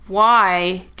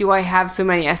Why do I have so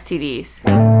many STDs?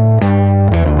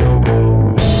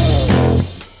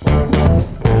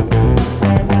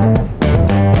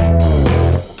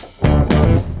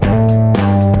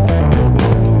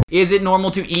 Is it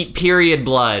normal to eat period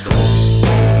blood?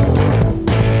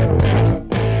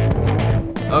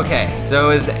 Okay, so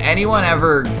has anyone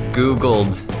ever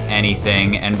Googled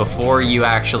anything and before you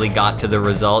actually got to the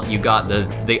result, you got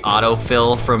the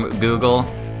autofill from Google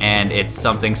and it's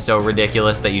something so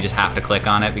ridiculous that you just have to click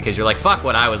on it because you're like, fuck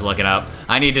what I was looking up.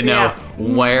 I need to know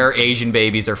where Asian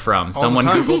babies are from. Someone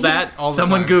Googled that?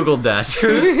 Someone Googled that.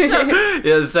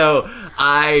 So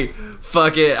I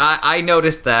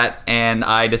noticed that and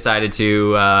I decided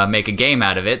to make a game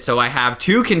out of it. So I have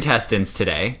two contestants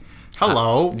today.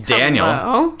 Hello. Daniel.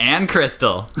 Hello. And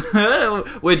Crystal.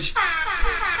 Which...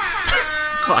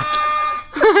 Fuck.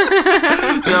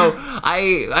 So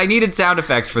I needed sound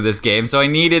effects for this game, so I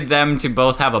needed them to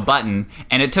both have a button,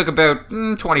 and it took about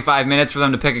 25 minutes for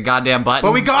them to pick a goddamn button.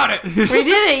 But we got it! We did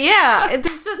it, yeah.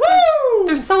 There's just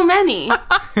there's so many.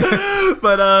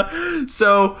 But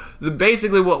so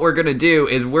basically what we're gonna do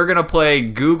is we're gonna play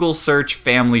Google search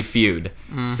Family Feud.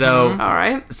 So all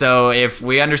right. So if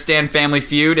we understand Family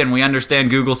Feud and we understand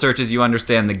Google searches, you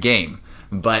understand the game.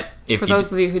 But if for those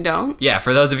of you who don't,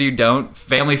 for those of you who don't,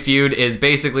 Family Feud is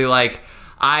basically like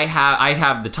I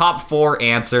have the top 4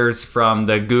 answers from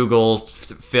the Google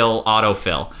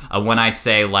autofill when I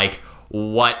say like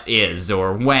what is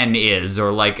or when is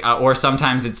or like or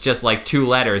sometimes it's just like 2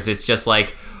 letters. It's just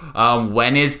like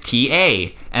when is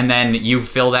TA, and then you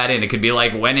fill that in. It could be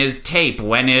like when is tape,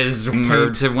 when is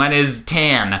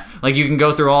tan. Like you can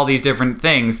go through all these different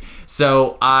things.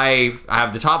 So I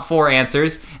have the top 4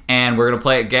 answers, and we're gonna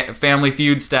play it Family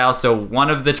Feud style. So one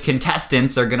of the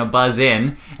contestants are gonna buzz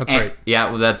in. That's right. Yeah,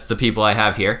 well, that's the people I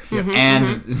have here,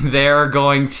 and they're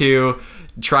going to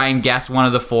try and guess one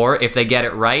of the 4. If they get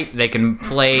it right, they can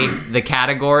play the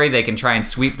category. They can try and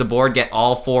sweep the board, get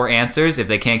all 4 answers. If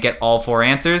they can't get all 4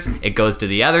 answers, it goes to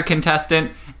the other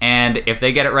contestant. And if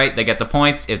they get it right, they get the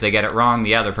points. If they get it wrong,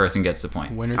 the other person gets the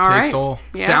point. Winner takes all.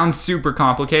 Yeah. Sounds super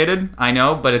complicated, I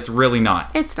know, but it's really not.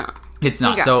 It's not. It's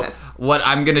not. So what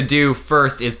I'm gonna do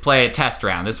first is play a test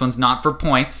round. This one's not for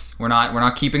points. We're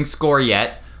not keeping score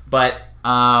yet, but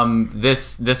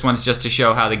this one's just to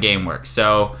show how the game works.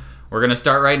 So we're gonna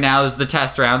start right now. This is the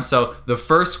test round. So the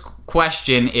first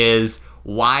question is,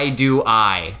 why do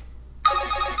I?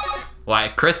 Why?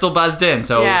 Crystal buzzed in,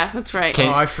 so... Yeah, that's right.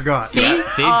 I forgot. See?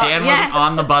 Dan wasn't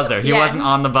on the buzzer. He wasn't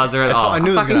on the buzzer at all. I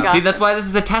knew it was going to See, that's why this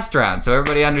is a test round, so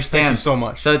everybody understands. Thank you so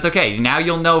much. So it's okay. Now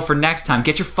you'll know for next time.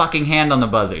 Get your fucking hand on the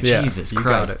buzzer. Yeah, Jesus you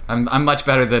Christ. got it. I'm much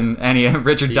better than any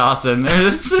Richard Dawson.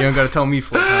 You don't got to tell me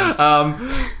 4 times.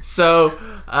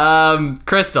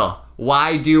 Crystal,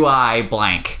 why do I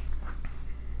blank?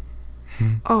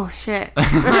 Oh shit!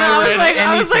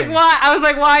 I was like, why? I was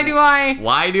like, why do I?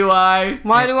 Why do I?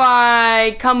 Why do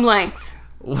I come blanks?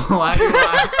 Why do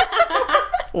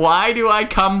I? Why do I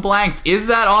come blanks? Is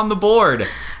that on the board?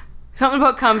 Something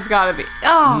about cum's gotta be.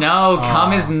 Oh no,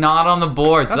 cum is not on the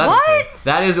board. So what?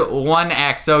 That is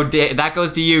 1x. So that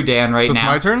goes to you, Dan, right now.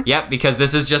 So it's my turn? Yep, because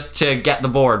this is just to get the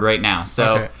board right now.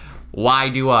 So, why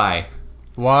do I?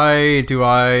 Why do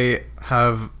I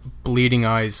have bleeding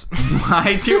eyes?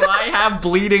 Why do I have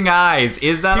bleeding eyes?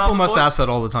 Is that People on the must board? ask that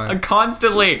all the time.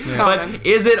 Constantly. Yeah. But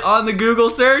is it on the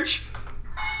Google search?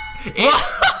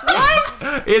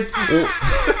 What? It's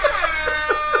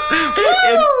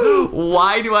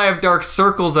why do I have dark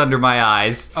circles under my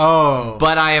eyes? Oh.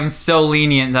 But I am so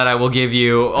lenient that I will give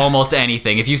you almost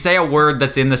anything. If you say a word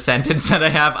that's in the sentence that I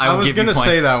have, I will give you points. I was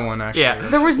going to say that one, actually. Yeah.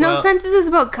 There was no sentences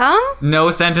about cum?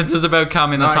 No sentences about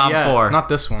cum in the top 4. Not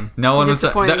this one. No one was.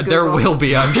 There will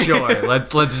be, I'm sure.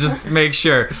 Let's just make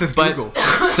sure. This is Google.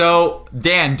 So,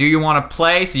 Dan, do you want to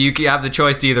play? So you have the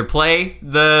choice to either play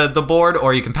the board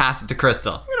or you can pass it to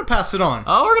Crystal. I'm going to pass it on.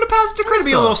 Oh, we're going to pass it to Crystal.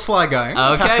 Be a little sly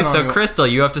guy. Okay, so Crystal,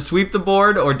 you have to sweep the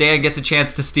board or Dan gets a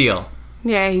chance to steal.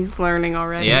 Yeah, he's learning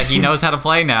already. Yeah, he knows how to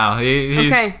play now.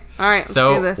 Okay, all right, let's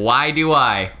do this. So, why do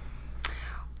I?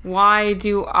 Why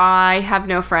do I have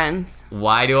no friends?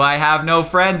 Why do I have no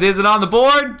friends? Is it on the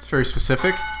board? It's very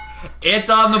specific. It's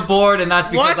on the board, and that's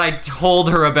because I told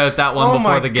her about that one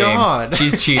before the game. God.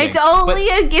 She's cheating. It's only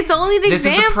an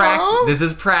example. This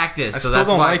is practice. I so still that's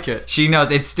don't why like it. She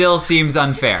knows. It still seems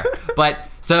unfair. But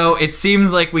So it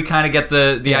seems like we kind of get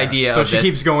the idea So of she this.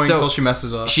 keeps going So until she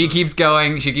messes up. She keeps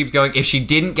going. If she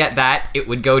didn't get that, it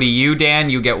would go to you,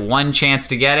 Dan. You get one chance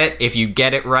to get it. If you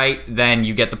get it right, then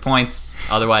you get the points.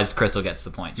 Otherwise, Crystal gets the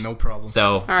points. No problem.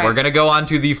 So right. we're going to go on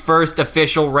to the first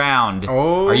official round.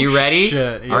 Oh, are you ready?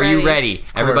 shit. Are you ready?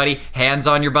 Everybody, hands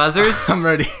on your buzzers. I'm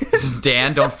ready.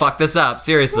 Dan, don't fuck this up.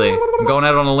 Seriously. I'm going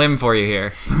out on a limb for you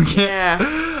here.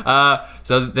 Yeah.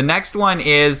 So the next one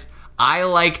is I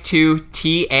like to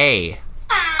TA.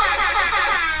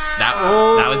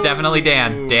 That was definitely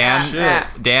Dan.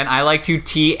 Dan, I like to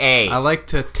TA. I like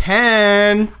to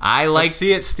 10. I like Let's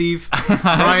see it, Steve.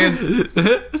 Ryan.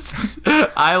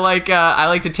 I like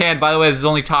to tan. By the way, this is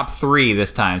only top 3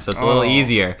 this time, so it's a little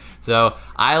easier. So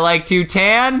I like to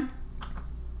tan.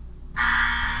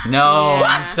 No, Yeah.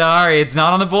 I'm sorry, it's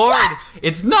not on the board.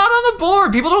 It's not on the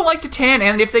board. People don't like to tan,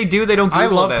 and if they do, they don't Google I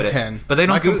love about to it. tan. But they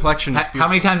don't. My complexion is How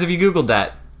many times have you Googled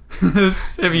that?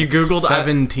 Have you Googled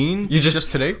 17? You just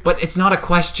today? But it's not a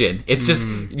question. It's just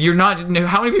you're not.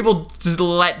 How many people just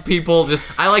let people just?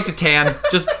 I like to tan.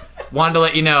 Just wanted to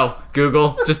let you know,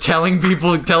 Google. Just telling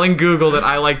Google that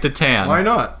I like to tan. Why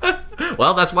not?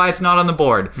 Well, that's why it's not on the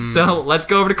board. So let's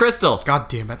go over to Crystal. God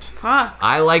damn it. Fuck.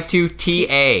 I like to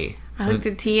TA. I like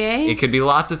the TA. It could be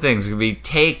lots of things. It could be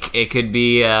take. It could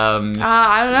be. I don't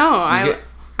know.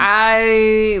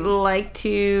 I like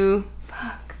to.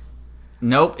 Fuck.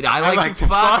 Nope. I like to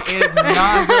fuck. Is Is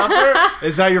not.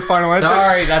 Is that your final answer?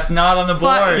 Sorry, that's not on the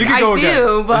board. You can I go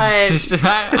do, but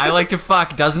I like to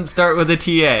fuck. Doesn't start with a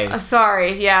TA.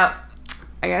 sorry. Yeah.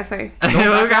 I guess I.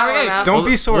 Okay. Don't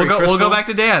be sorry, We'll Crystal. go back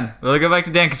to Dan. We'll go back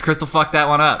to Dan because Crystal fucked that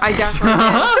one up. I definitely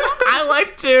did. I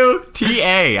like to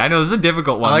TA. I know this is a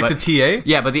difficult one. I like but, to TA.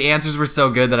 Yeah, but the answers were so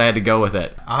good that I had to go with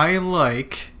it. I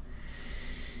like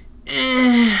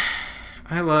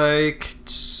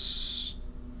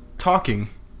talking.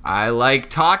 I like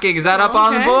talking. Is that up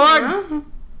on the board?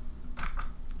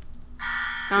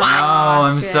 What? Oh,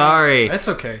 I'm sorry. That's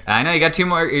okay. I know you got two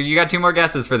more. You got 2 more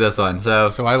guesses for this one. So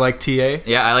So I like TA.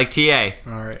 yeah, I like TA.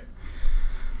 All right.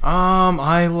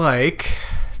 I like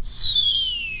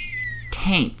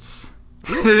Taints.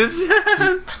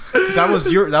 that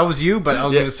was you, but I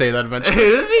was gonna say that eventually.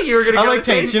 You were gonna. I go like with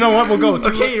taints. You know what? We'll go.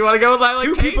 Okay, you want to go with I like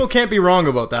Two taints? people can't be wrong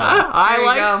about that. I There you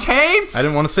like go. taints. I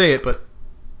didn't want to say it, but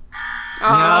No,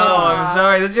 I'm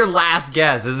sorry. This is your last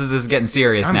guess. This is getting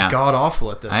serious I'm now. god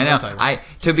awful at this. I know. aren't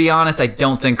To be honest, I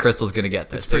don't think Crystal's gonna get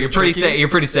this. It's So pretty you're pretty tricky. safe. You're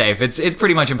pretty safe. It's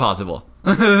pretty much impossible.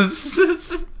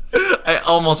 I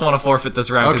almost want to forfeit this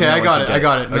round. 'cause Okay, no I one got should it, I get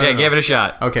got it. No, Okay, no. give it a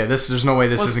shot. Okay, there's no way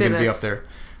this Let's isn't do going to be this. up there.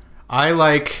 I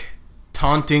like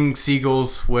taunting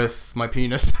seagulls with my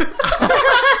penis. Now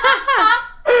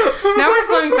we're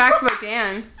just learning facts about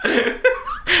Dan.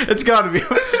 It's got to be. Is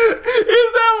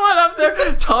that one up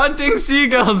there? Taunting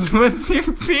seagulls with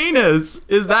your penis.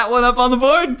 Is that one up on the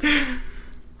board?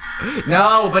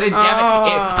 No, but it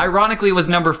ironically was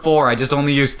number 4. I just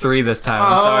only used 3 this time.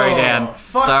 I'm sorry, Dan.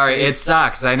 fuck's Sorry, sake. it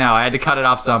sucks. I know. I had to cut it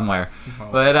off somewhere.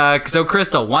 But so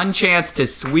Crystal, one chance to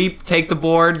take the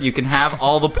board. You can have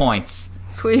all the points.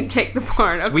 Sweep, take the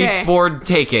board. Okay. Sweep board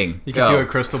taking. You can do it,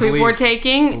 Crystal. Sweep board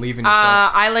taking. Believe in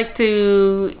yourself. I like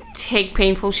to take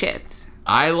painful shits.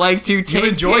 I like to take. You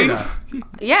enjoy that.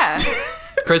 Yeah.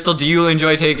 Crystal, do you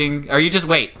enjoy taking? Are you just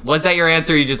wait? Was that your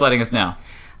answer? Or are you just letting us know?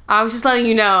 I was just letting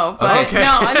you know. But Okay.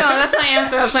 No, that's my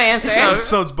answer. That's my answer.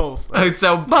 So it's both.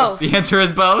 So Both. The answer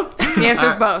is both. The answer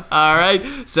is both. All right.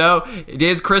 So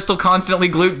is Crystal constantly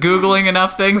googling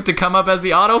enough things to come up as the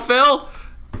autofill?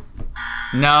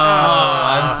 No,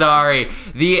 I'm sorry.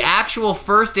 The actual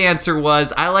first answer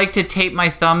was I like to tape my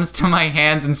thumbs to my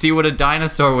hands and see what a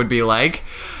dinosaur would be like.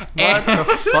 What the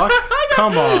fuck?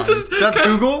 Come on. That's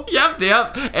Google? Yep.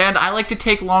 And I like to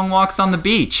take long walks on the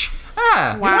beach.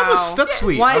 Ah, Wow. That's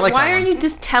sweet. Why, I like why that are one. you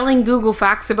just telling Google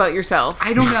facts about yourself?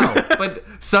 I don't know, but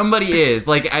somebody is.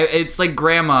 Like, it's like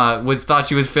Grandma thought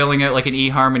she was filling out like an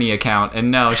eHarmony account,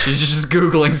 and no, she's just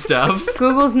Googling stuff.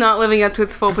 Google's not living up to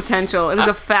its full potential. It is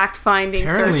a fact-finding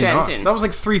Apparently search not. engine. That was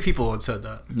like 3 people who had said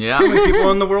that. Yeah. How many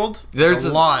people in the world? There's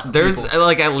a lot. of There's people.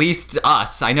 like at least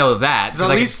us. I know that. There's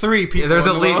at least 3 people. There's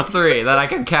in at the least world. 3 that I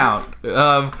can count.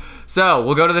 So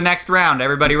we'll go to the next round.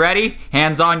 Everybody ready?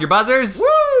 Hands on your buzzers. Woo!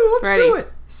 Let's Ready. do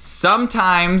it.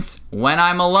 Sometimes when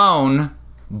I'm alone,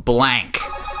 blank.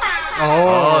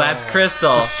 Oh, that's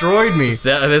Crystal. destroyed me.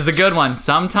 So, this is a good one.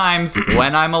 Sometimes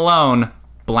when I'm alone,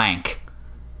 blank.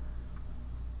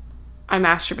 I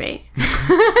masturbate.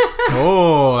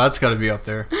 Oh, that's got to be up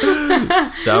there.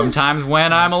 Sometimes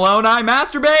when I'm alone, I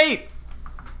masturbate.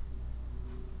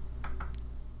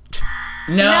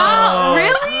 No.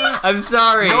 Really? I'm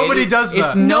sorry. Nobody does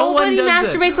that. No one Nobody does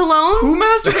masturbates alone? Who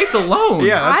masturbates alone?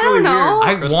 Yeah, that's I don't really know.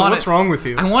 weird. Crystal, what's wrong with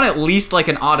you? I want at least like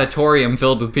an auditorium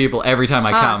filled with people every time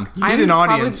I come. You need an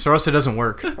audience, or else it doesn't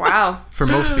work. Wow. For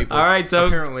most people. All right, so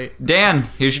apparently. Dan,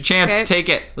 here's your chance. Okay. Take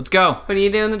it. Let's go. What do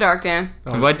you do in the dark, Dan?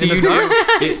 What do in you the do?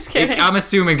 dark? Just kidding. I'm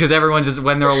assuming because everyone just,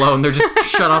 when they're alone, they're just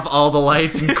shut off all the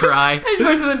lights and cry. I just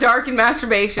went to the dark and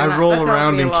masturbation. I roll That tells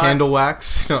around me a in lot. candle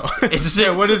wax. No. It's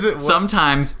Yeah, what is it?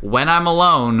 Sometimes when I'm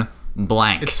alone,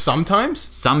 blank. It's sometimes?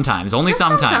 Sometimes, only Just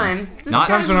sometimes. sometimes. Just Not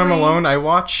Sometimes when I'm Casually. alone, I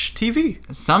watch TV.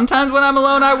 sometimes when I'm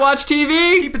alone, I watch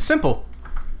TV. Keep it simple.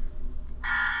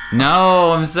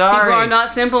 No, I'm sorry. People are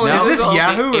not simple. in No. Is this Google.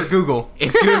 Yahoo or If- Google?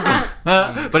 It's Google.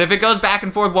 But if it goes back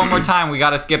and forth one more time, we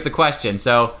gotta skip the question.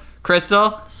 So,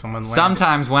 Crystal, Someone landed.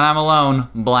 sometimes when I'm alone,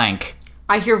 blank.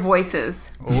 I hear voices.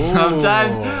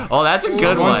 Sometimes, oh, that's a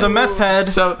good Someone's a one. meth head.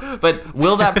 So, but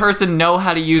will that person know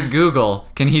how to use Google?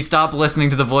 Can he stop listening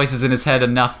to the voices in his head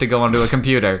enough to go onto a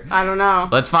computer? I don't know.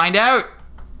 Let's find out.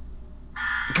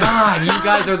 God, you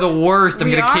guys are the worst. I'm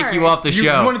We gonna kick are. you off the You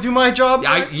show. want to do my job?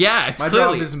 Yeah, it's my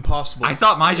clearly. job is impossible. I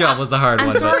thought my job was the hard I'm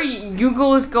one. but- sorry,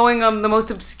 Google is going on the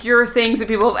most obscure things that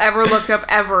people have ever looked up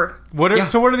ever. What are, Yeah.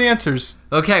 So what are the answers?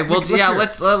 Okay, well, Let's yeah, hear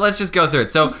it. let's just go through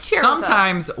it. So Share with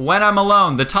sometimes when I'm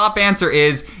alone, the top answer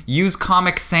is use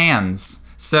Comic Sans.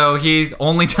 So he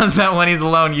only does that when he's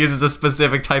alone. Uses a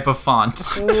specific type of font.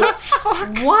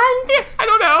 What? I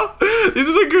don't know. These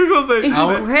are the Google things. Is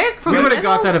he Rick from We the would have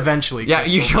got middle? that eventually. Yeah,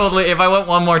 you Crystal. totally. If I went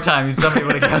one more time, somebody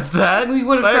would have guessed that. We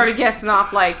would have But- started guessing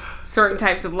off like certain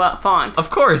types of font. Of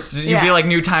course, you'd be Yeah. like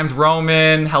New Times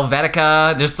Roman,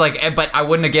 Helvetica, just like. But I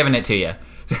wouldn't have given it to you.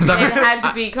 'Cause I'm a- It had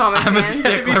to be Comic I'm a Sans.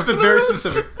 Had to be stickler. very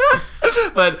specific.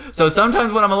 But so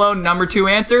sometimes when I'm alone, number 2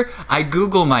 answer, I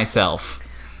Google myself.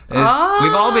 We've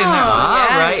all been there. Ah,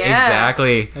 yeah, right, yeah.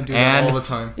 exactly. I do and that all the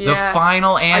time. the Yeah.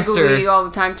 final I Google you answer, all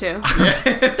the time too.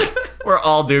 we're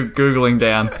all Googling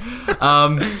Dan.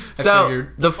 So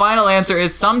figured. the final answer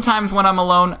is sometimes when I'm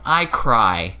alone, I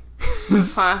cry.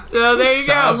 Huh. So there you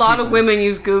A go. lot of women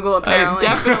use Google I apparently.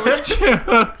 definitely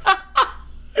do.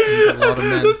 A lot of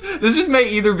men. This just may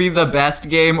either be the best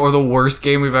game or the worst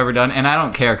game we've ever done, and I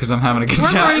don't care because I'm having a good We're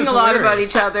time. learning a lot about hilarious.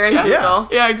 each other in Yeah. Google.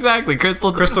 Yeah, exactly.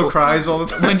 Crystal Cries all the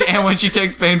time. and when she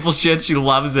takes painful shit, she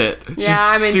loves it. She's Yeah,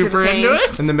 I'm into super the pain. into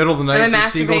it. In the middle of the night, And I if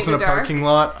there's seagulls masturbate in a in the dark. parking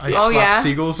lot, I Oh, slap yeah.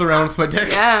 seagulls around with my dick.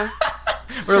 Yeah.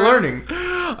 We're learning.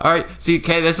 All right, see,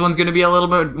 okay, this one's going to be a little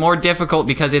bit more difficult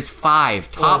because it's 5.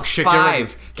 Top shit, get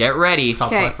 5. Get ready. Top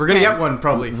Okay, 5. We're gonna okay. get one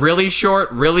probably. Really short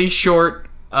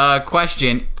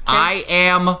question. I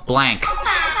am blank.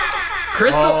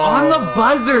 Crystal on the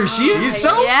buzzer. She's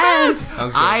so Yes. That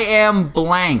was good. I am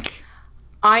blank.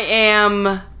 I am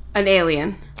an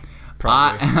alien.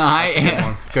 Probably. I That's a good am.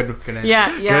 one. Good answer.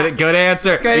 Yeah, yeah. Good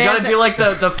answer. Good you gotta answer. be like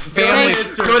the family.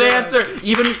 answer, Good good answer.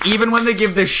 Even when they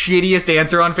give the shittiest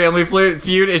answer on Family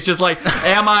Feud, it's just like,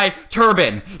 am I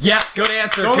turban? Yeah, good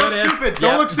answer. Don't good look answer. stupid. Yeah.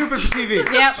 Don't look stupid for TV.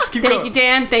 Yep. Just keep Thank going. you,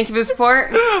 Dan. Thank you for the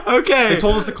support. Okay. They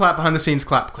told us to clap behind the scenes.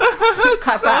 Clap. Clap.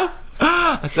 Clap,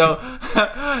 clap. So,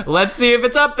 let's see if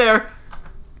it's up there.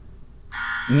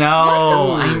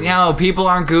 No, I know. People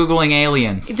aren't Googling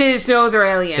aliens. They just know they're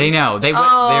aliens. They know.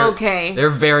 Oh, they're, okay. They're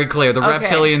very clear. The Okay.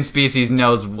 reptilian species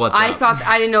knows what's I up. thought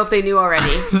I didn't know if they knew already.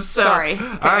 So- Sorry.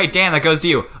 All right, Dan, that goes to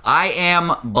you. I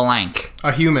am blank.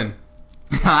 A human.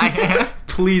 I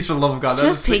Please, for the love of God.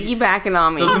 Just that is piggybacking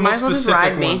on me. that's the Might most as well just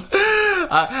specific ride me. one.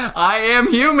 I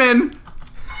am human.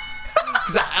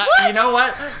 'Cause you know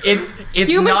what? It's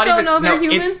Humans not don't even know they're no,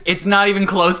 human? it's not even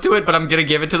close to it. But I'm gonna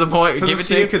give it to the point. For give the it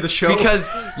sake to you of the show. because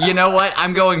you know what?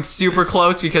 I'm going super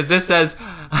close because this says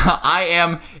I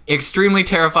am extremely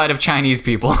terrified of Chinese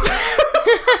people.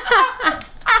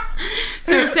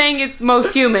 So you're saying it's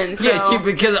most humans. So Yeah,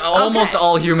 because almost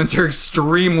all humans are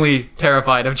extremely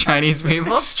terrified of Chinese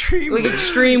people. Extremely. like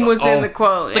extreme was in Oh, the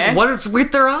quote. It's eh? like, what is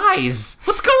with their eyes?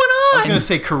 What's going on? I was gonna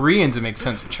say Koreans. It makes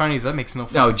sense, but Chinese that makes no. No,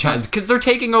 fucking sense. because they're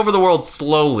taking over the world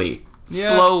slowly.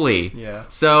 Yeah. Slowly. Yeah.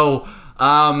 So,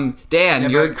 Dan, Yeah,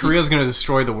 you're but Korea's gonna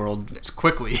destroy the world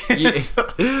quickly.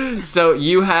 so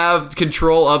you have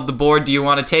control of the board. Do you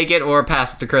want to take it or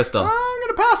pass it to Crystal? I'm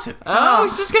gonna pass it. Oh,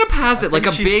 he's just gonna pass it like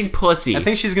a think she's- big pussy. I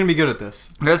think she's gonna be good at this.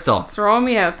 Crystal. Throw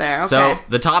me out there. Okay. So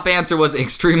the top answer was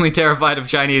extremely terrified of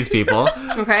Chinese people.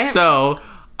 Okay. So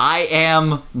I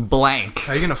am blank.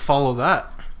 How are you gonna follow that?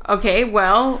 Okay,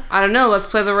 well, I don't know. Let's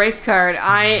play the race card.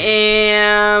 I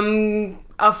am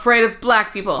afraid of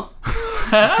black people.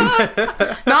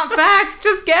 Not facts,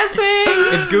 just guessing.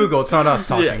 It's Google. It's not us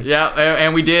talking. Yeah,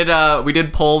 and we did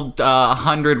poll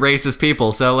 100 racist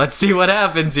people. So let's see what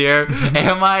happens here.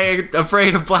 Am I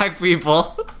afraid of black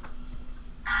people?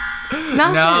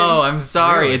 Nothing. No, I'm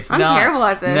sorry. Really? It's I'm not. terrible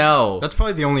at this. No. That's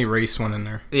probably the only race one in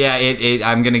there. Yeah,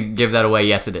 I'm gonna give that away.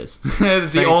 Yes, it is. It's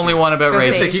the Thank only you. one about Just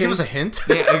race. Say, Asian. can you give us a hint?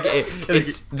 Yeah, okay,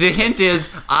 the hint is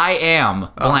I am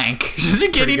blank.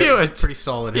 Can Pretty you good. do it? Pretty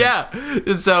solid. hint.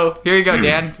 Yeah. So here you go,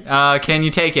 Dan. Can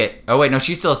you take it? Oh wait, no,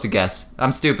 she still has to guess.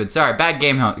 I'm stupid. Sorry, bad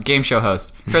game show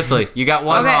host. Crystal, you got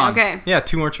one Okay, wrong. okay. Yeah,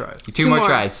 2 more tries. Two more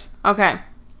tries. Okay.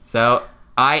 So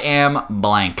I am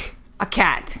blank. A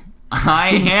cat. I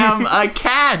am a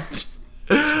cat.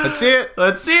 Let's see it.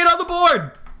 Let's see it on the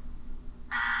board.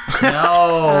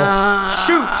 No.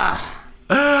 Shoot.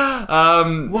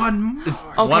 One more.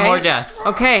 Okay. One more guess.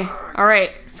 Okay. All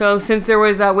right. So since there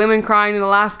was women crying in the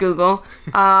last Google,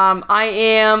 I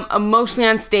am emotionally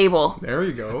unstable. There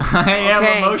you go. I am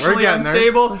Okay. We're emotionally getting there.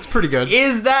 unstable. That's pretty good.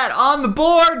 Is that on the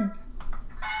board?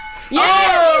 Yeah.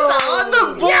 Oh, it's on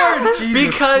the board Jesus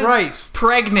because Christ.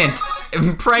 pregnant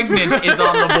is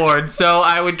on the board. So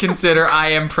I would consider I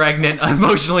am pregnant,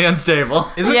 emotionally unstable.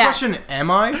 Is the Yeah. question,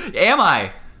 am I? Am I?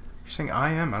 You're saying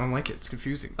I am. I don't like it. It's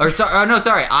confusing. Or sorry, oh no,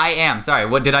 sorry. I am. Sorry.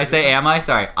 What did I say? Am I?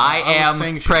 Sorry. I was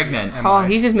saying am it should be pregnant. am Oh, I.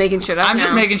 he's just making shit up. I'm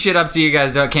just now. making shit up so you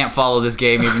guys can't follow this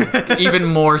game even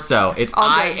more so. It's All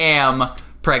I good. am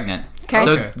pregnant. Okay.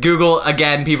 So Okay. Google,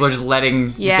 again, people are just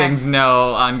letting Yes. things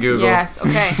know on Google. Yes.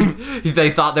 Okay. They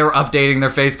thought they were updating their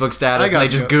Facebook status I and got they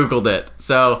just you. Googled it.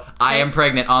 So I Okay. am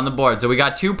pregnant on the board. So we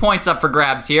got 2 points up for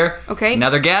grabs here. Okay.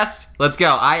 Another guess? Let's go.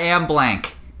 I am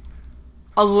blank.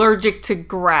 Allergic to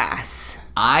grass.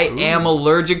 I am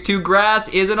allergic to grass.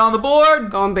 Is it on the board?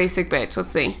 Going basic bitch.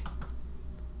 Let's see.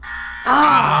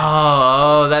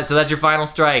 Oh, so that's your final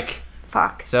strike.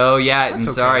 Fuck. So yeah, I'm That's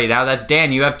okay. sorry. Now that's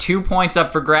Dan. You have 2 points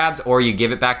up for grabs, or you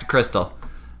give it back to Crystal.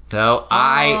 So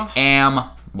I am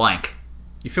blank.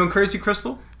 You feeling crazy,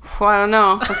 Crystal? Well, I don't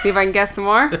know. Let's see if I can guess some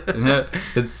more.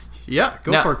 It's Yeah,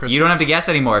 go no, for it, Crystal. you don't have to guess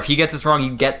anymore. If he gets this wrong,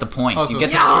 you get the points. Oh, so You get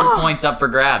the it's- 2 points up for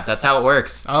grabs. That's how it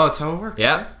works. Oh, that's how it works.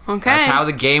 Yep. Okay. That's how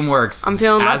the game works. I'm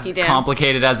feeling as lucky, Dan.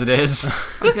 complicated as it is.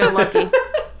 I feel lucky.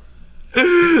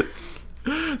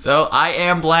 So I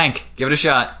am blank. Give it a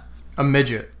shot. A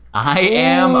midget. I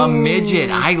am a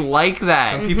midget. I like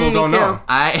that. Some people me don't too. know.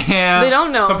 I am. They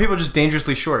don't know. Some people are just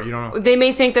dangerously short. You don't know. They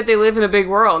may think that they live in a big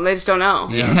world and they just don't know.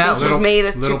 Yeah. It's just made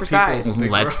of little super people. size. Big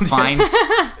Let's world. find.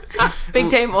 Big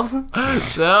tables.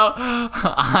 So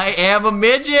I am a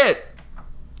midget.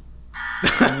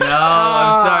 No,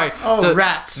 I'm sorry. Oh, so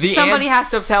rats. The Somebody an-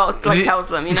 has to tells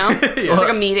them, you know? It's like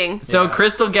a meeting. So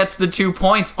Crystal gets the 2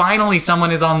 points. Finally, someone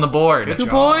is on the board. Good 2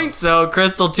 job. points. So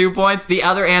Crystal 2 points. The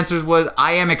other answers was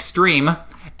I am extreme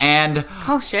and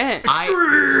Oh shit.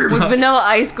 I Was Vanilla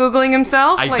Ice Googling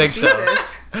himself? I like, think so.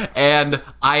 Jesus. and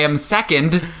I am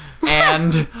second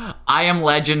and I am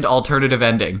legend alternative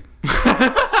ending.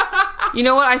 You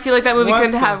know what? I feel like that movie What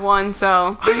couldn't the have one,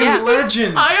 so. I'm Yeah. a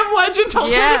legend. I am legend Yeah,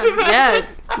 alternative ending. yeah.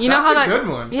 You know That's how a that. good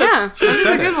one. Yeah, that's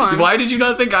said a good it. one. Why did you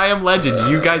not think I am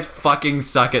legend? You guys fucking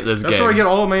suck at this That's game. where I get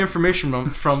all of my information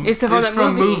from. It's from that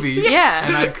movie. movies. Yeah.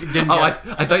 And I didn't Oh,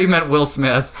 get I thought you meant Will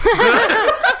Smith.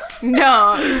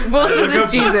 No, Will Smith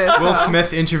is Jesus. Will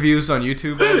Smith interviews on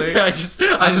YouTube all day. I just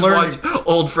learning. watch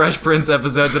old Fresh Prince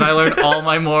episodes and I learned all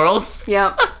my morals.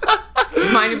 Yep.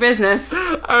 Just mind your business.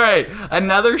 All right,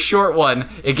 another short one.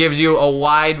 It gives you a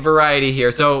wide variety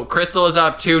here. So Crystal is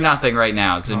up 2-0 right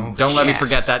now. So don't let me Jesus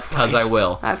forget that because I Christ.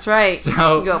 will. That's right.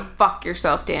 So- You go fuck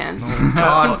yourself, Dan.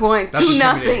 God, 2 points. that's 2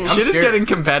 intimidating. nothing. I'm Shit is scared. getting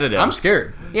competitive. I'm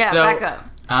scared. Yeah, So- back up.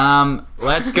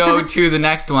 Let's go to the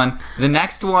next one. The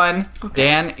next one,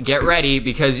 Dan, get ready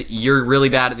because you're really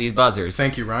bad at these buzzers.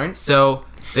 Thank you, Ryan. So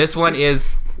this one is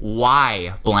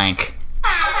why blank.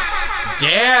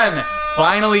 Dan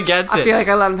finally gets it. I feel like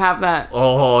I let him have that.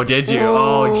 Oh, did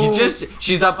you?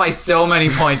 She's up by so many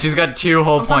points. She's got 2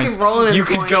 whole points. fucking rolling in You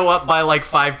could points. go up by like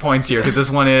 5 points here because this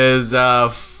one is 6.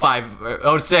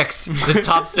 The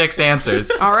top 6 answers.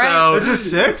 All right. So, This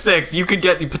is 6? 6. You could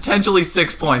get potentially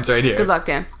 6 points right here. Good luck,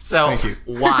 Dan. So, Thank you.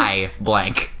 why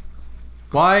blank?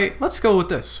 Why? Let's go with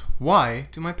this. Why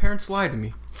do my parents lie to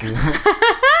me?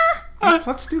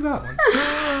 Let's do that one.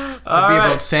 Could be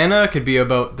about Santa. Could be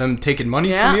about them taking money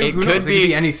Yeah. from you. It Who could knows? It be. could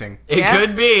be anything. It Yeah.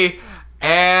 could be.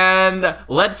 And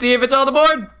let's see if it's on the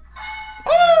board.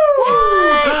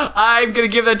 I'm gonna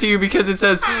give that to you because it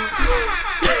says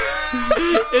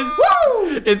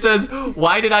it says,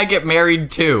 why did I get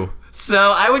married too?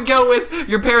 So I would go with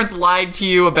your parents lied to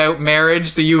you about marriage,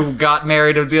 so you got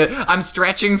married. I'm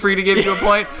stretching for you to give you a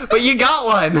point, but you got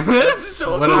one.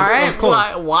 So What else? All right. I was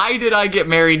close. why did I get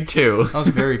married too? I was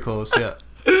very close. Yeah.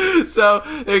 So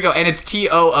there you go, and it's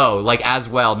TOO, like as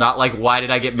well, not like why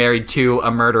did I get married to a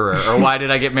murderer or why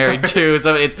did I get married to.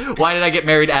 So it's why did I get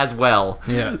married as well.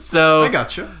 Yeah. So I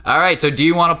gotcha. All right. So do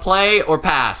you want to play or I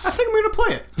pass? think I'm gonna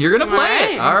play it. You're gonna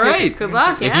play it. All right. Good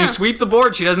luck. If Yeah. you sweep the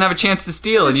board, she doesn't have a chance to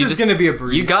steal. This and you is just, gonna be a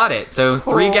breeze. You got it. So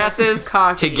 3 Oh, guesses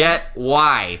cocky. to get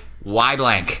why. Why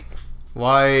blank?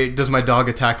 Why does my dog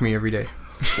attack me every day?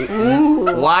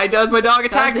 Why does my dog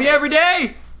attack Does me it? every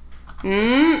day?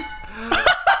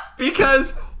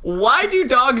 Because why do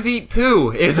dogs eat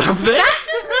poo is up there.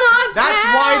 That's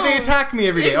why they attack me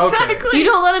every day. Exactly. You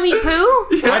don't let him eat poo?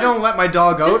 Okay. I don't let my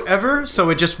dog out ever, so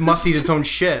it just must eat its own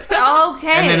shit.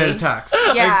 Okay. And then it attacks.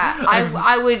 Yeah,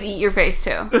 I would eat your face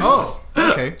too. Oh,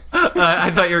 okay. I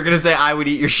thought you were gonna say I would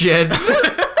eat your shit.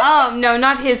 Oh, no,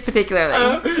 not his particularly.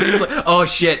 It's like, oh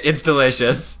shit, it's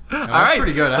delicious. All That's right,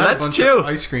 pretty good. So I had that's a bunch 2. of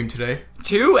ice cream today.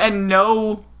 2 and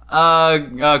no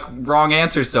wrong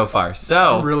answers so far.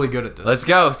 So I'm really good at this. let's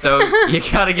go. So you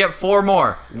gotta get 4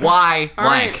 more. Why All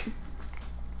blank?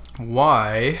 right.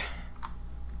 Why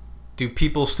do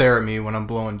people stare at me when I'm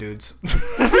blowing dudes?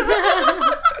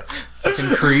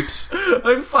 Fucking creeps.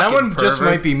 That one just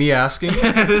might be me asking.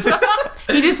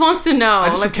 He just wants to know,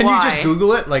 like, Can why? you just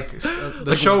Google it? Like,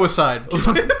 the show aside. I'm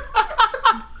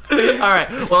All right.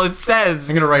 Well, it says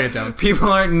gonna write it down. people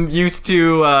aren't used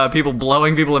to people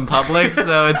blowing people in public,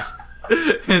 so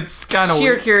it's kind of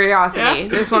Sheer curiosity.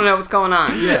 They just want to know what's going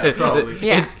on. Yeah, probably.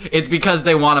 Yeah. It's because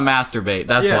they want to masturbate.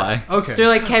 That's why. Okay. So,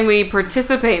 like, can we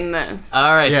participate in this?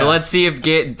 All right. Yeah. So let's see if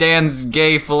Dan's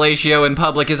gay fellatio in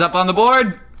public is up on the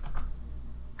board.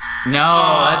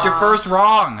 No, that's your first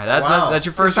wrong. Wow. That's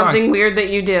your first Something wrong. weird that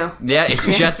you do. Yeah,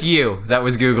 it's just you that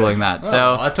was googling that. Oh,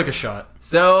 So I took a shot.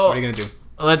 so What are you gonna do?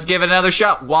 let's give it another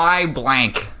shot. Why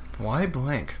blank? Why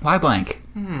blank? Why blank?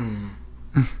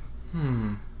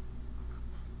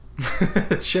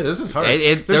 Shit, this is hard.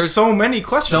 There's There's so many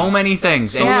questions. So many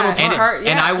things. So Yeah, little it's time. hard,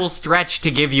 And yeah. I will stretch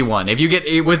to give you one. If you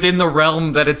get within the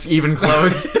realm that it's even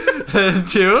close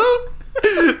to.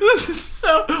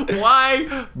 So,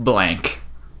 why blank?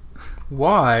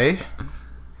 Why?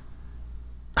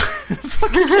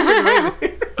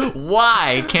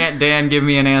 Why can't Dan give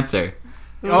me an answer?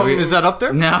 Oh, is that up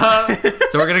there? No.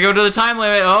 So we're going to go to the time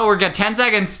limit. Oh, we're got 10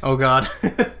 seconds. Oh God.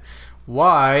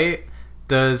 Why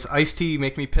does iced tea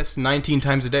make me piss 19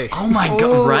 times a day? Oh my Ooh,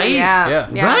 god, right? Yeah.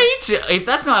 Right? If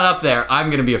that's not up there, I'm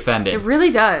going to be offended. It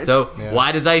really does. So, Yeah.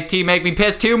 why does iced tea make me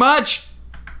piss too much?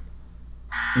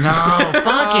 No,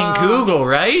 fucking Google,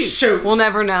 right? Shoot. we'll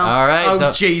never know. All right, Oh, so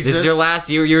this Jesus. is your last.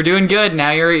 You're doing good.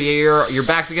 Now your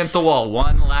back's against the wall.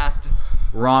 One last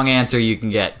wrong answer you can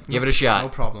get. Give it a shot. No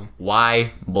problem.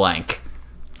 Why blank?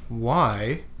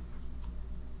 Why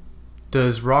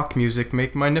does rock music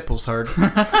make my nipples hard?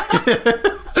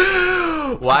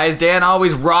 Why is Dan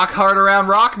always rock hard around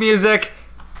rock music?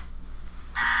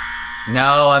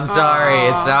 No, I'm sorry.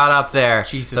 It's not up there.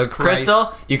 Jesus so, Christ.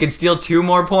 Crystal, you can steal 2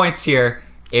 more points here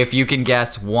if you can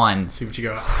guess 1. See what you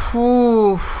got.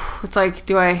 Ooh, it's like,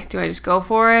 do I just go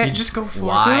for it? You just go for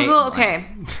Why? Google. Okay.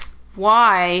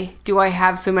 Why do I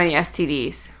have so many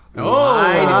STDs? it.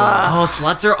 Oh,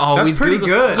 Sluts are always That's pretty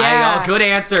Google- good. Yeah. Good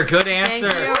answer. Good answer.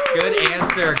 you. Good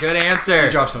answer. Good answer.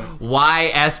 Good job, son.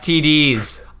 Why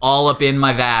STDs all up in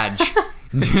my vag?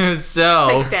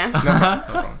 So, Thanks, Dan. No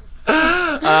problem.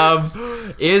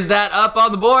 is that up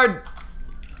on the board?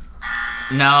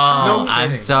 No,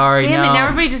 I'm kidding. sorry. Damn no. it, now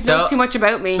everybody just So, knows too much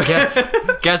about me.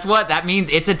 Guess what? That means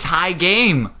it's a tie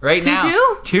game right now.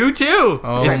 2-2? 2-2.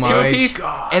 Oh it's 2 my apiece.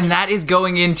 God. And that is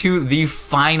going into the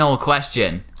final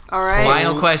question. All right.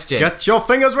 Final question. Get your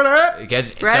fingers ready.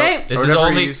 Ready? So this Or is whatever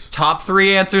only you use. top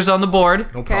 3 answers on the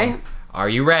board. No Okay. problem. Are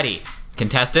you ready?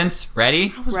 Contestants,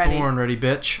 ready? I was Ready. born ready,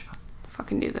 bitch.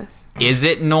 Fucking do this. Is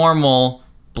it normal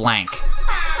blank?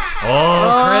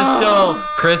 Oh,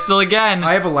 Crystal again.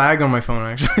 I have a lag on my phone,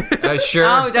 actually. Sure.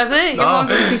 Oh, does it? You want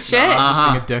to shit? Just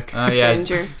being a dick. Oh yeah.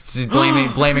 Ginger. Just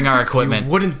blaming our equipment.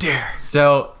 Wouldn't dare.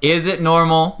 So, is it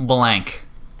normal blank?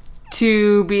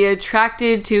 To be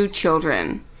attracted to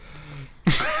children.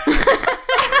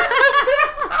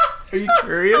 Are you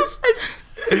curious?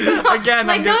 Again,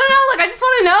 Like, no. Like, I just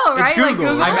want to know, right? Like,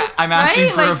 Google. I'm asking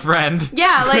right? for a Like, friend.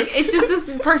 Yeah, like, it's just this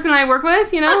person I work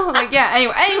with, you know? Like, yeah,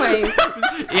 anyways.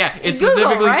 Yeah, it Google,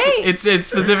 specifically right? it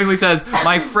specifically says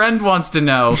my friend wants to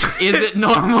know, is it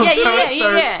normal?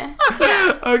 Yeah.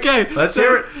 Okay. Let's so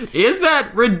hear it. Is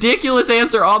that ridiculous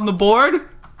answer on the board?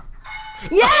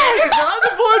 Yes! It's on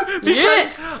the board because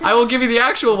Yes. I will give you the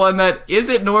actual one that is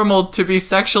it normal to be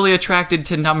sexually attracted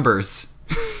to numbers?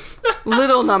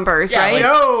 Little numbers, right? like-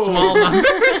 Yo. Small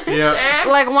numbers. Yeah.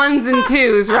 Like 1s and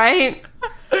 2s, right?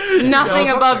 Nothing Yeah, I was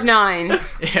up above there. 9.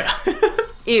 Yeah.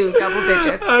 Ew, double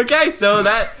digits. Okay, so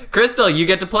that Crystal, you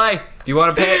get to play. Do you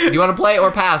want to play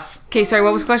or pass? Okay, sorry,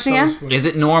 what was the question again? Is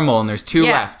it normal? And there's two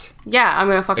left. Yeah, I'm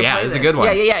gonna fucking Yeah, play this is a good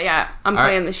one. Yeah. I'm All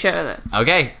playing right. the shit out of this.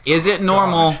 Okay, is it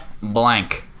normal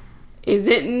blank? Is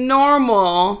it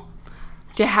normal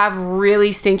to have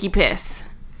really stinky piss?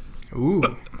 Ooh.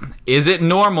 Is it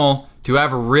normal to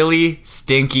have really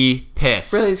stinky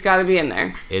piss? Really, it's gotta be in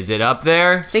there. Is it up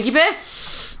there? Stinky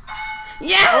piss?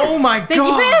 Yes! Oh my Stinky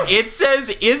God. piss! It says,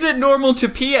 is it normal to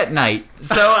pee at night?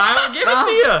 So I will give it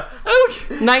to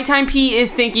you. Okay. Nighttime pee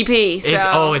is stinky pee,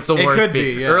 so... It's the It worst could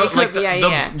pee. be, yeah. Or, It could be,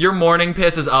 yeah. Your morning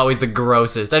piss is always the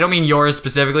grossest. I don't mean yours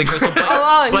specifically, Crystal.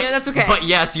 But, yeah, that's okay. But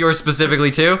yes, yours specifically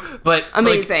too. But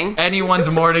Amazing. Like, anyone's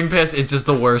morning piss is just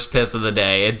the worst piss of the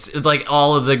day. It's like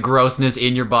all of the grossness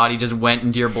in your body just went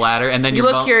into your bladder, and then You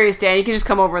your look curious, Dan. You can just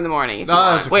come over in the morning. If you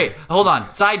want. That's okay. Wait, hold on.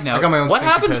 Side note. got my own What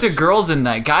stinky happens piss. to girls in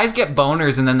that? Guys get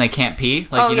boners and then they can't pee.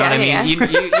 Like, Oh, you know what I mean? yeah.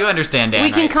 You understand, Dan?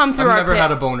 We can right? come through I've our never pit-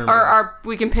 had a boner, man. Or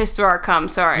we can piss through our cum.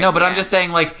 Sorry. No, but I'm Yeah. just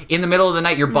saying, like, in the middle of the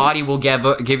night, your body will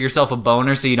give yourself a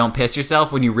boner so you don't piss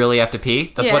yourself when you really have to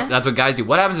pee. That's Yeah. what guys do.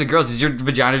 What happens to girls? Does your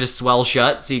vagina just swell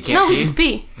shut so you can't No, pee? just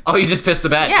pee. Oh, you just pissed the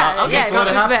bed. Yeah, Oh, okay, yeah, so go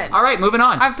to that- bed. All right, moving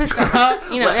on. I've pissed.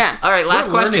 Yeah. All right, last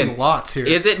We're learning question. lots here.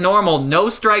 Is it normal? No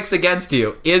strikes against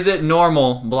you. Is it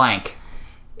normal? Blank.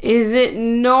 Is it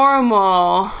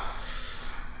normal?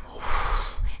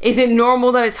 Is it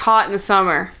normal that it's hot in the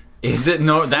summer? Is it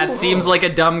no? That seems like a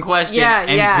dumb question. Yeah,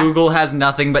 and yeah. Google has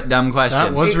nothing but dumb questions.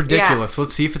 That was Yeah. ridiculous.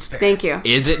 Let's see if it's there. Thank you.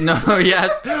 Is it no?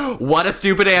 Yes. What a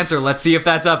stupid answer. Let's see if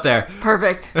that's up there.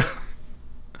 Perfect.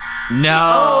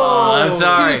 No, I'm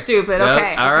sorry. Too stupid. Nope.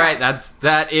 Okay, All okay. right.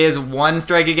 That is one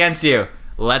strike against you.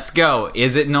 Let's go.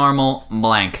 Is it normal?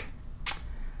 Blank.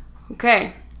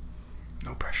 Okay.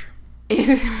 No pressure.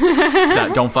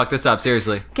 Don't fuck this up.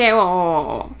 Seriously. Okay,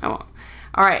 whoa. I won't.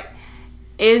 All right.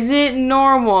 Is it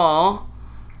normal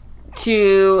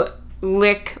to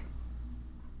lick?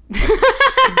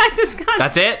 I just got.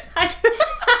 That's it.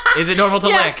 Is it normal to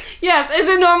yes, lick? Yes. Is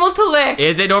it normal to lick?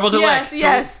 Is it normal to yes. lick?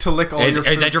 Yes. To lick all Is your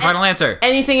food. that your final answer?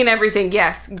 Anything and everything.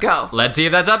 Yes. Go. Let's see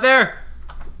if that's up there.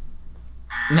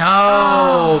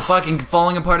 No, fucking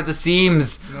falling apart at the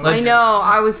seams. I Let's, know.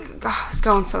 I was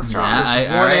going so strong.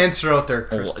 Yeah, One answer out there,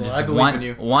 Crystal. Just I believe one, in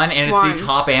you. One, and it's One. the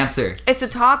top answer. It's a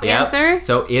top Yep. answer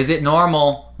So, is it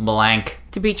normal? Blank.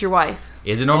 to beat your wife.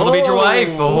 Is it normal to beat your wife?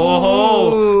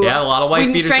 Oh, Ooh. yeah, a lot of wife We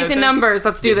can beaters. strengthen out numbers.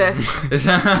 Let's do this.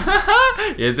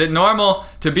 there. Is it normal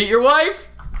to beat your wife?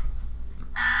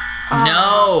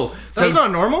 No. That's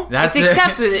not normal. That's It's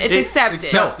accepted. It's accepted.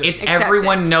 accepted. It's Accepted.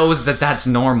 everyone knows that that's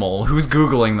normal. Who's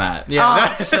googling that? Yeah.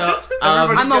 Oh, So,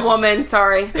 Everybody I'm a gets- woman.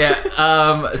 Sorry.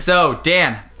 yeah. So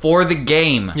Dan, for the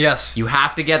game, Yes. you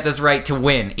have to get this right to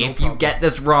win. If you get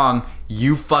this wrong,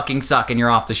 you fucking suck and you're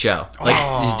off the show.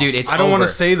 Like, dude, it's I don't want over.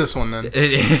 to say this one then. It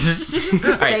is. All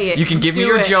right, say it. you can Just give me do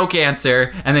your it. joke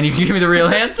answer, and then you can give me the real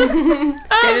answer.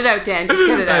 Get it out, Dan. Just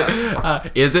get it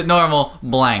out. Is it normal?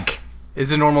 Blank.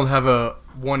 Is it normal to have a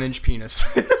 1-inch penis?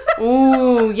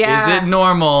 Ooh, yeah. Is it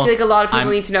normal? I feel like a lot of people I'm-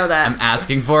 need to know that. I'm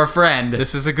asking for a friend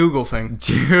This is a Google thing.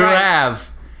 to Right. have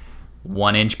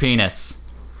 1-inch penis.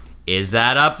 Is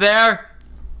that up there?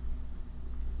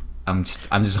 I'm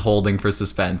just holding for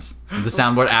suspense. The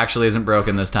soundboard actually isn't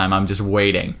broken this time. I'm just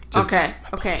waiting. Just, Okay.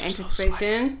 balls are so Anticipation.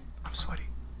 sweaty. I'm sweaty.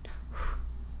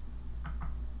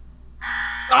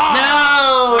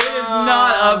 No, it is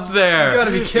not up there. You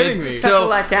gotta be kidding me. Such a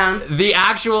letdown. The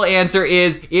actual answer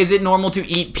is it normal to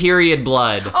eat period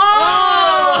blood? Oh!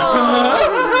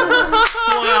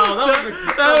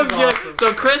 That was good.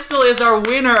 So Crystal is our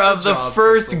winner of the job,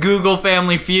 first Crystal. Google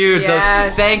Family Feud.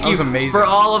 Yes. So thank That you was amazing. for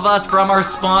all of us, from our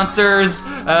sponsors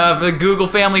of the Google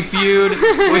Family Feud.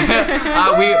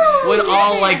 We would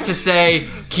all like to say,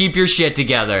 keep your shit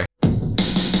together.